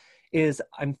fast, is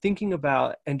I'm thinking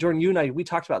about, and Jordan, you and I, we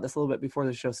talked about this a little bit before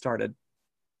the show started.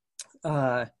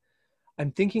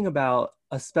 I'm thinking about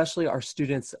especially our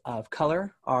students of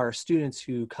color, our students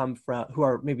who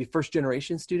are maybe first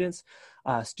generation students,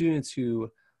 students who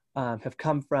have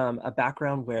come from a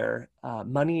background where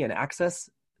money and access,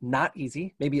 not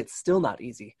easy. Maybe it's still not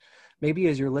easy. Maybe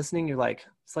as you're listening, you're like,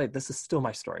 it's like, this is still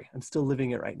my story. I'm still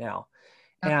living it right now.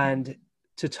 Okay. And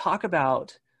to talk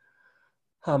about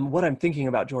what I'm thinking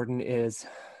about, Jordan, is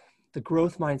the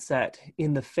growth mindset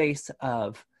in the face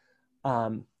of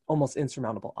almost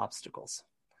insurmountable obstacles.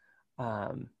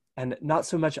 And not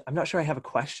so much, I'm not sure I have a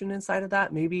question inside of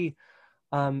that. Maybe,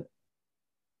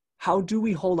 how do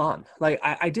we hold on? Like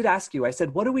I did ask you, I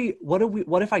said, what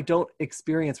if I don't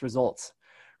experience results,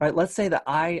 right? Let's say that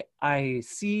I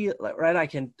see, right,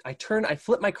 I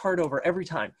flip my card over every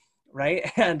time,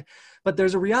 right? But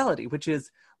there's a reality, which is,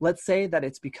 let's say that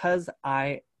it's because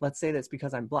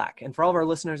I'm Black. And for all of our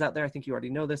listeners out there, I think you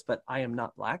already know this, but I am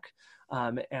not Black.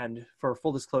 And for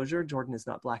full disclosure, Jordan is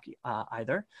not Black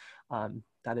either.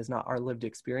 That is not our lived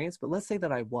experience, but let's say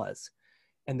that I was,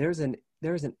 and there's an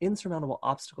insurmountable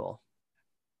obstacle.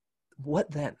 What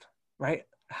then, right?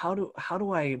 How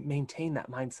do I maintain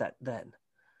that mindset then?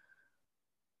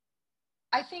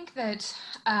 I think that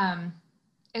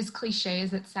as cliche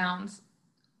as it sounds,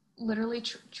 literally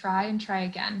try and try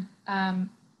again.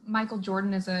 Michael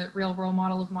Jordan is a real role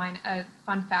model of mine. A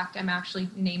fun fact, I'm actually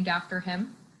named after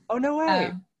him. Oh, no way.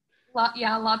 Um,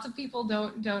 lots of people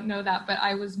don't know that, but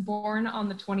I was born on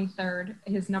the 23rd,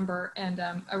 his number, and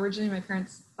originally my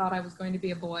parents thought I was going to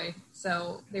be a boy,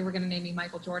 so they were going to name me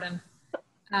Michael Jordan.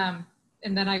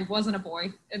 And then I wasn't a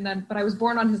boy, but I was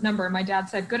born on his number, and my dad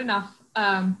said, good enough.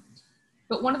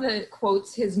 But one of the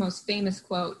quotes, his most famous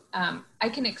quote, I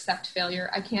can accept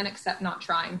failure. I can't accept not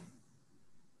trying.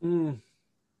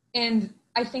 And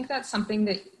I think that's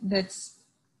something that's,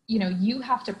 you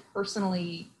have to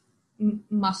personally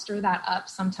muster that up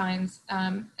sometimes.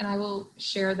 And I will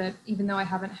share that even though I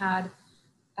haven't had,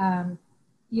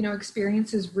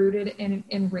 experiences rooted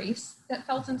in race that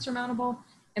felt insurmountable,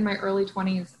 in my early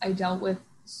 20s, I dealt with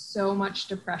so much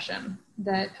depression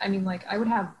that, I would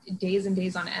have days and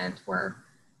days on end where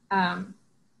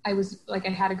I was like, I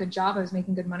had a good job, I was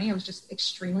making good money, I was just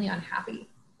extremely unhappy.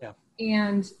 Yeah.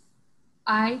 And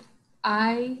I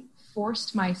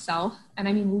forced myself, and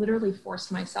I mean literally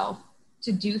forced myself,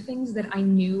 to do things that I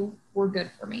knew were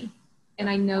good for me. And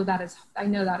I know that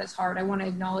is hard. I want to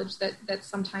acknowledge that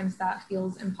sometimes that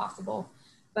feels impossible.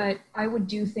 But I would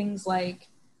do things like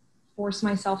force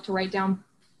myself to write down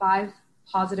 5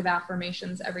 positive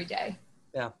affirmations every day.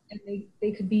 Yeah. And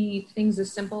they could be things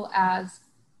as simple as,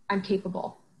 I'm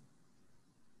capable.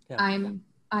 Yeah.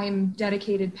 I'm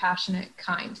dedicated, passionate,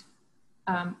 kind.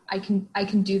 I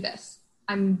can do this.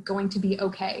 I'm going to be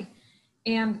okay.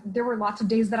 And there were lots of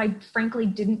days that I frankly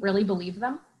didn't really believe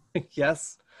them.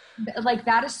 Yes. Like,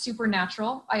 that is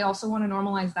supernatural. I also want to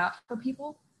normalize that for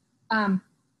people.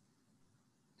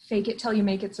 Fake it till you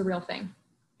make it's a real thing.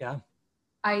 Yeah.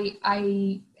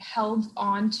 I held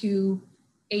on to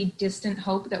a distant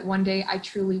hope that one day I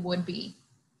truly would be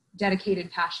dedicated,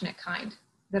 passionate, kind,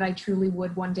 that I truly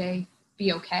would one day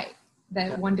be okay,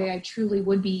 that one day I truly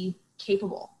would be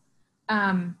capable.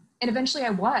 And eventually I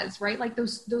was, right? Like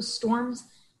those storms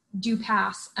do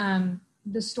pass.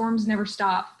 The storms never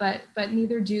stop, but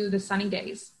neither do the sunny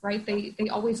days, right? They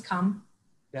always come.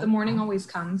 Yeah. The morning always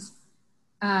comes.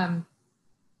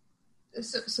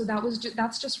 So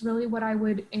that's just really what I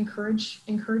would encourage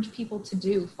people to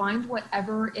do. Find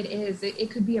whatever it is.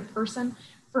 It could be a person.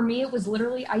 For me, it was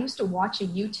literally, I used to watch a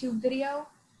YouTube video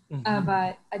of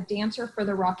a dancer for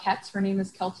the Rockettes. Her name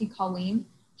is Kelty Colleen.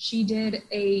 She did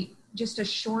just a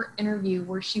short interview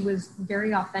where she was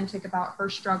very authentic about her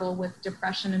struggle with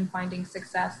depression and finding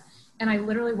success. And I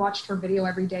literally watched her video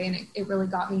every day, and it really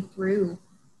got me through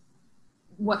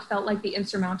what felt like the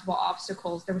insurmountable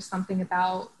obstacles. There was something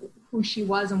about who she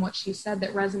was and what she said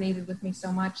that resonated with me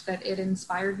so much that it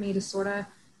inspired me to sort of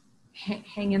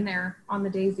hang in there on the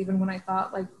days even when I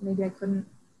thought like maybe I couldn't.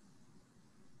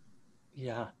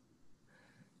 Yeah.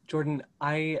 Jordan,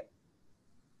 I'm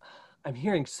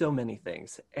hearing so many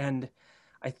things. And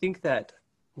I think that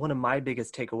one of my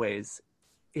biggest takeaways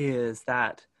is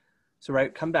that, so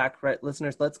right, come back, right,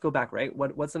 listeners, let's go back, right?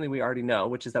 What's something we already know,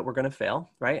 which is that we're going to fail,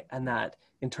 right? And that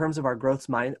in terms of our growth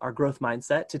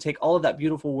mindset, to take all of that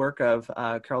beautiful work of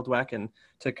Carol Dweck and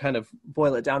to kind of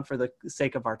boil it down for the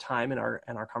sake of our time and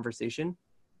our conversation,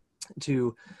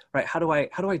 to, right, how do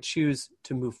I choose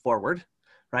to move forward,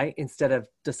 right? Instead of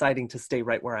deciding to stay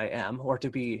right where I am, or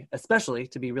especially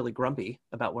to be really grumpy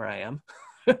about where I am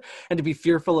and to be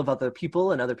fearful of other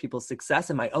people and other people's success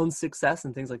and my own success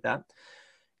and things like that.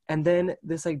 And then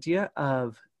this idea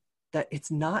of that it's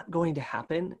not going to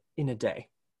happen in a day.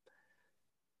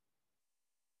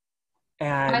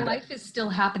 And my life is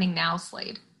still happening now,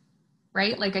 Slade,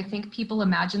 right? Like, I think people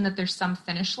imagine that there's some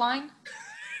finish line.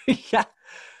 Yeah.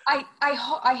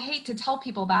 I hate to tell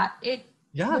people that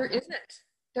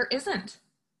there isn't.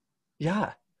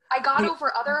 Yeah. I got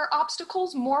over other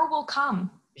obstacles, more will come.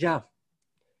 Yeah.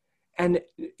 And,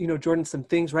 Jordan, some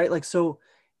things, right? Like, so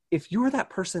if you're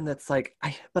that person that's like,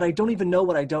 but I don't even know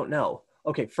what I don't know.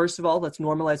 Okay. First of all, let's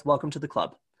normalize welcome to the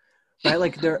club, right?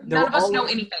 Like none of us know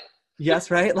anything.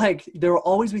 Yes. Right. Like there will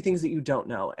always be things that you don't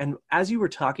know. And as you were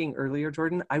talking earlier,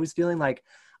 Jordan, I was feeling like,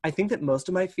 I think that most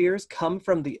of my fears come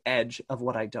from the edge of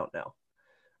what I don't know,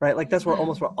 right? Like that's where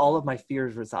all of my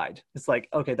fears reside. It's like,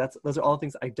 okay, those are all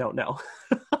things I don't know.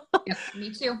 Yep,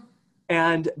 me too.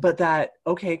 But that,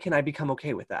 okay, can I become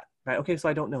okay with that, right? Okay, so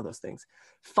I don't know those things.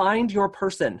 Find your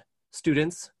person,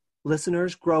 students,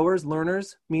 listeners, growers,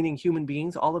 learners, meaning human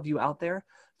beings, all of you out there,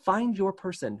 find your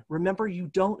person. Remember, you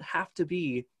don't have to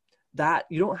be that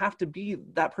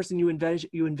person you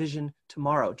envision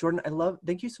tomorrow. Jordan,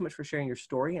 thank you so much for sharing your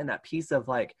story and that piece of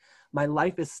like, my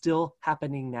life is still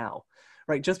happening now,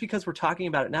 right? Just because we're talking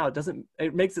about it now,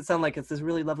 it makes it sound like it's this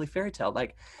really lovely fairy tale.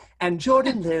 Like, and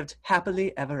Jordan lived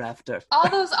happily ever after. All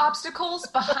those obstacles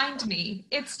behind me.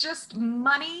 It's just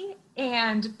money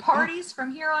and parties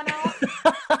from here on out.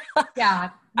 Yeah.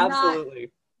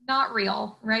 Absolutely. Not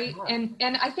real, right? Yeah.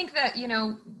 And I think that,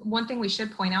 one thing we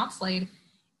should point out, Slade,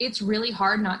 it's really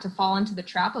hard not to fall into the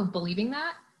trap of believing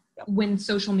that when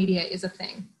social media is a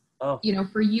thing. Oh.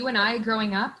 For you and I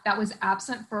growing up, that was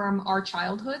absent from our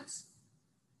childhoods.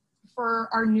 For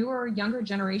our newer, younger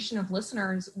generation of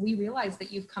listeners, we realize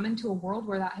that you've come into a world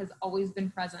where that has always been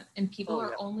present, and people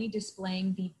are only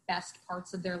displaying the best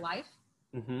parts of their life,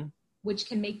 which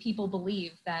can make people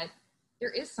believe that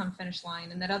there is some finish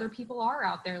line and that other people are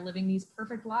out there living these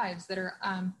perfect lives that are,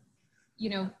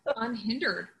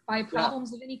 unhindered by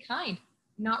problems of any kind.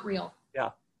 Not real.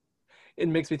 Yeah. It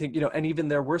makes me think, and even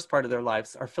their worst part of their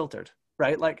lives are filtered,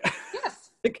 right? Like,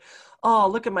 yes. Like, oh,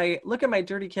 look at my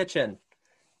dirty kitchen.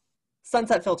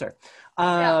 Sunset filter.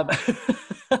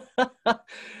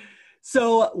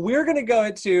 So we're going to go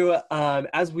into,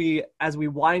 as we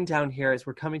wind down here, as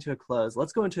we're coming to a close,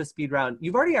 let's go into a speed round.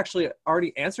 You've already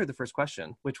answered the first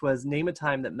question, which was name a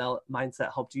time that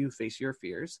mindset helped you face your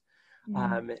fears,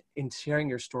 in sharing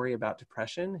your story about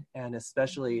depression, and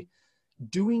especially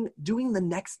doing the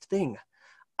next thing.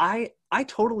 I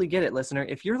totally get it, listener.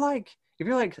 If you're like,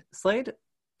 Slade,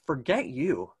 forget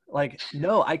you. Like,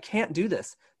 no, I can't do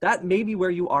this. That may be where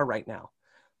you are right now.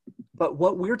 But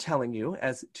what we're telling you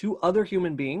as two other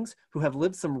human beings who have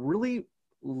lived some really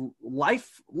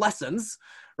life lessons,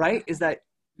 right, is that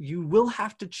you will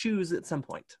have to choose at some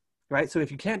point, right? So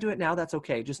if you can't do it now, that's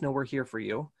okay. Just know we're here for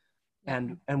you,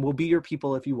 and we'll be your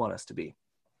people if you want us to be.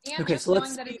 And just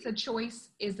knowing that it's a choice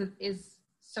is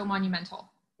so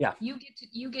monumental. Yeah. You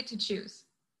get to choose.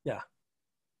 Yeah.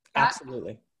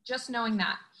 Absolutely. Just knowing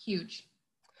that, huge.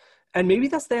 And maybe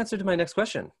that's the answer to my next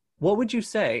question. What would you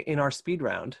say in our speed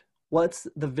round? What's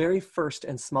the very first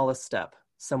and smallest step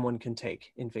someone can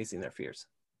take in facing their fears?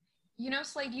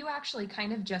 Slade, you actually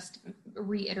kind of just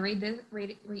reiterated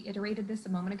this a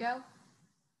moment ago.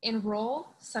 Enroll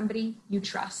somebody you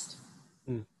trust.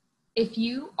 If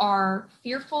you are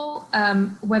fearful,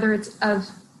 whether it's of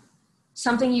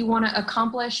something you want to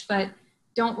accomplish but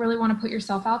don't really want to put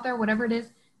yourself out there, whatever it is,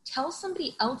 tell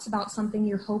somebody else about something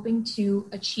you're hoping to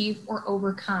achieve or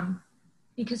overcome,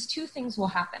 because two things will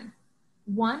happen.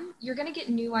 One, you're going to get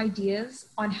new ideas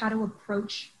on how to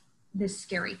approach this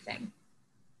scary thing.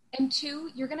 And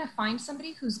two, you're going to find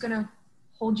somebody who's going to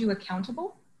hold you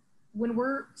accountable. When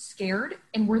we're scared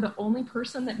and we're the only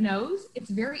person that knows, it's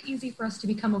very easy for us to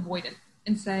become avoidant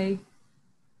and say,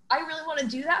 I really want to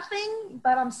do that thing,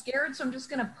 but I'm scared, so I'm just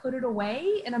going to put it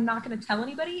away and I'm not going to tell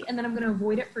anybody, and then I'm going to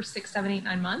avoid it for 6, 7, 8,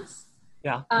 9 months.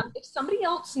 Yeah. If somebody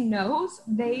else knows,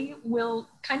 they will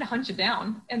kind of hunt you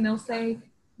down and they'll say,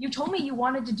 you told me you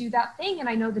wanted to do that thing, and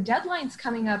I know the deadline's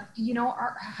coming up.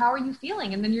 How are you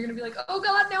feeling? And then you're going to be like, oh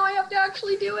God, now I have to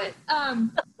actually do it.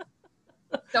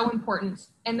 So important.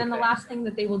 And then the last thing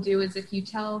that they will do is, if you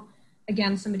tell,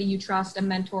 again, somebody you trust, a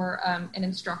mentor, an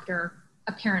instructor,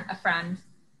 a parent, a friend,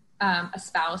 a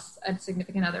spouse, a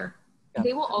significant other,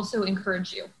 they will also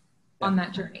encourage you on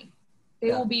that journey.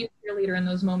 They will be your leader in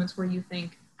those moments where you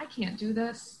think, I can't do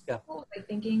this. What was I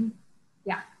thinking?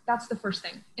 Yeah, that's the first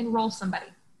thing. Enroll somebody.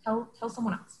 Tell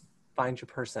someone else. Find your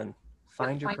person.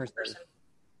 Find your person.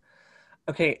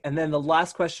 Okay, and then the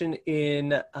last question in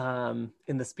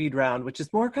the speed round, which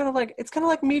is more kind of like, it's kind of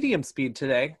like medium speed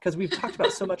today, because we've talked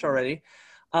about so much already.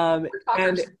 And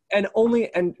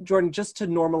Jordan, just to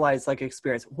normalize like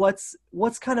experience, what's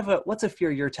a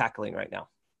fear you're tackling right now?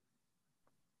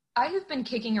 I have been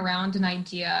kicking around an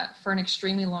idea for an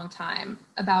extremely long time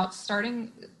about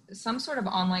starting some sort of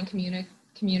online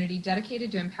community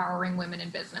dedicated to empowering women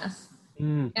in business.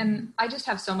 And I just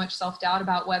have so much self-doubt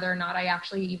about whether or not I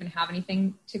actually even have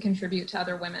anything to contribute to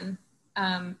other women.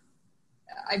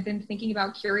 I've been thinking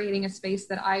about curating a space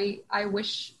that I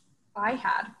wish I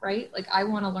had, right? Like, I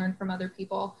want to learn from other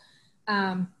people.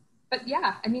 But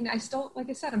yeah, I mean, I still, like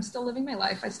I said, I'm still living my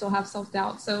life. I still have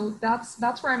self-doubt. So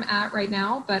that's where I'm at right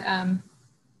now. But,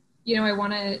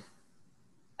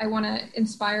 I want to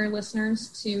inspire listeners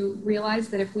to realize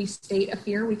that if we state a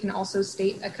fear, we can also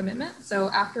state a commitment. So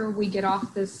after we get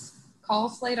off this call,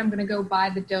 Slate, I'm going to go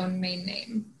buy the domain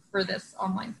name for this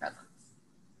online presence.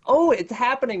 Oh, it's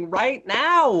happening right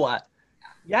now.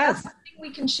 Yes. That's something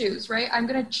we can choose, right? I'm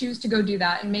going to choose to go do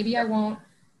that. And maybe I won't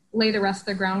lay the rest of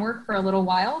the groundwork for a little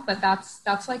while, but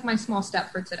that's like my small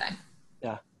step for today.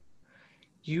 Yeah.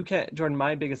 You can, Jordan,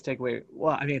 my biggest takeaway,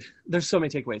 well, I mean, there's so many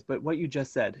takeaways, but what you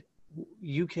just said,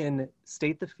 you can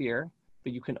state the fear,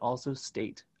 but you can also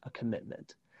state a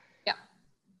commitment. Yeah.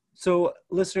 So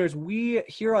listeners, we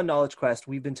here on Knowledge Quest,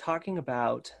 we've been talking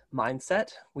about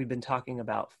mindset. We've been talking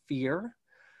about fear.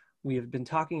 We have been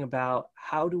talking about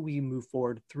how do we move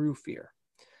forward through fear.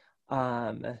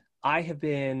 I have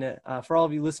been, for all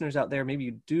of you listeners out there, maybe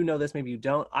you do know this, maybe you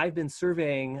don't, I've been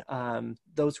surveying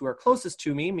those who are closest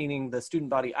to me, meaning the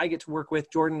student body I get to work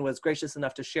with. Jordan was gracious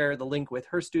enough to share the link with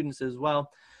her students as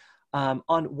well,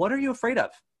 on what are you afraid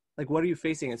of? Like, what are you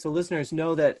facing? And so listeners,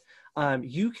 know that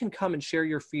you can come and share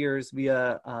your fears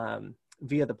via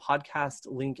the podcast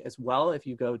link as well. If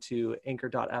you go to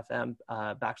anchor.fm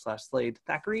 /Slade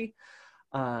Thackeray,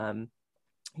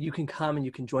 you can come and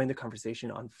you can join the conversation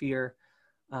on fear.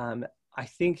 I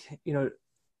think,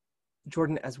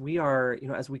 Jordan, as we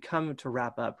come to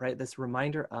wrap up, right, this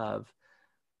reminder of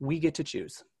we get to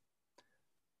choose.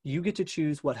 You get to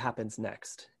choose what happens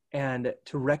next. And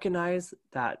to recognize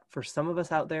that for some of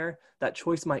us out there, that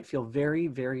choice might feel very,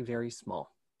 very, very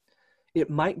small. It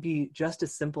might be just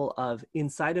as simple of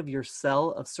inside of your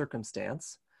cell of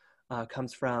circumstance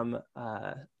comes from,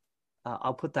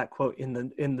 I'll put that quote in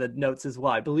the notes as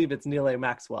well. I believe it's Neil A.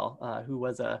 Maxwell, who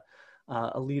was a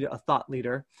leader, a thought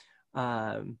leader,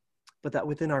 but that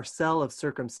within our cell of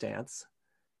circumstance,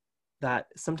 that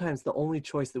sometimes the only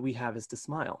choice that we have is to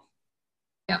smile.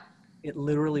 Yeah. It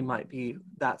literally might be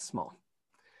that small.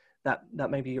 That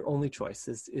might be your only choice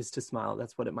is to smile.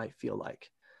 That's what it might feel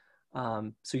like.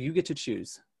 So you get to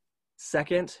choose.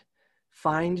 Second,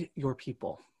 find your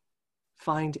people.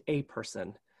 Find a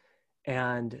person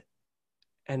and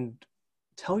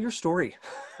tell your story.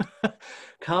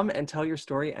 Come and tell your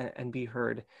story and be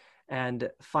heard. And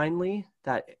finally,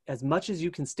 that as much as you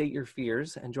can state your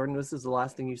fears, and Jordan, this is the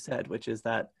last thing you said, which is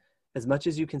that as much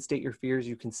as you can state your fears,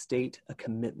 you can state a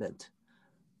commitment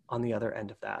on the other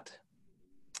end of that.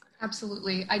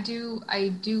 Absolutely. I do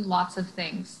lots of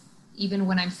things, even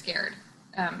when I'm scared.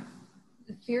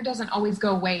 Fear doesn't always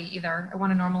go away either. I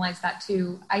want to normalize that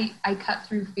too. I cut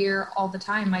through fear all the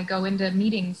time. I go into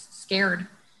meetings scared.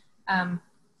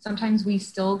 Sometimes we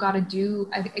still got to do,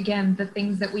 again, the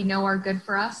things that we know are good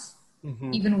for us,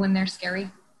 even when they're scary.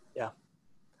 Yeah.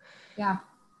 Yeah.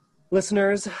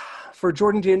 Listeners, for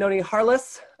Jordan Giannoni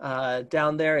Harless,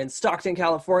 down there in Stockton,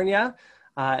 California,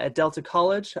 at Delta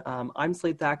College, I'm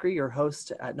Slade Thackeray, your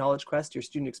host at Knowledge Quest, your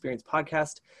student experience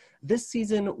podcast. This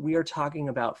season, we are talking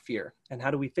about fear and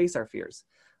how do we face our fears.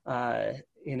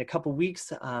 In a couple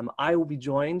weeks, I will be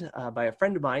joined by a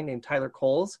friend of mine named Tyler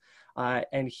Coles,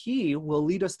 and he will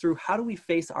lead us through how do we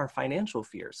face our financial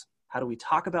fears? How do we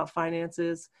talk about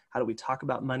finances? How do we talk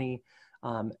about money?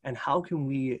 And how can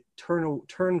we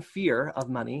turn fear of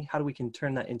money? How do we can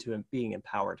turn that into being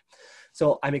empowered?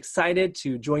 So I'm excited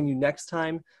to join you next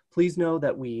time. Please know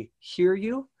that we hear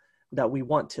you, that we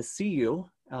want to see you,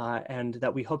 and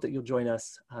that we hope that you'll join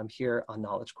us here on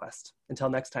Knowledge Quest. Until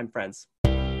next time, friends.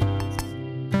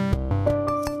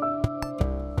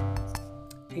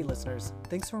 Hey listeners,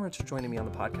 thanks so much for joining me on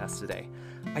the podcast today.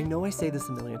 I know I say this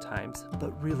a million times,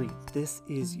 but really, this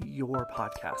is your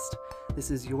podcast. This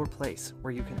is your place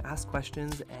where you can ask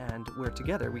questions and where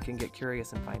together we can get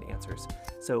curious and find answers.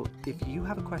 So if you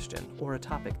have a question or a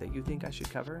topic that you think I should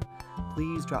cover,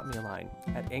 please drop me a line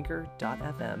at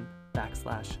anchor.fm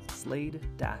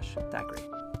 /Slade-Thackeray.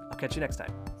 I'll catch you next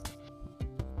time.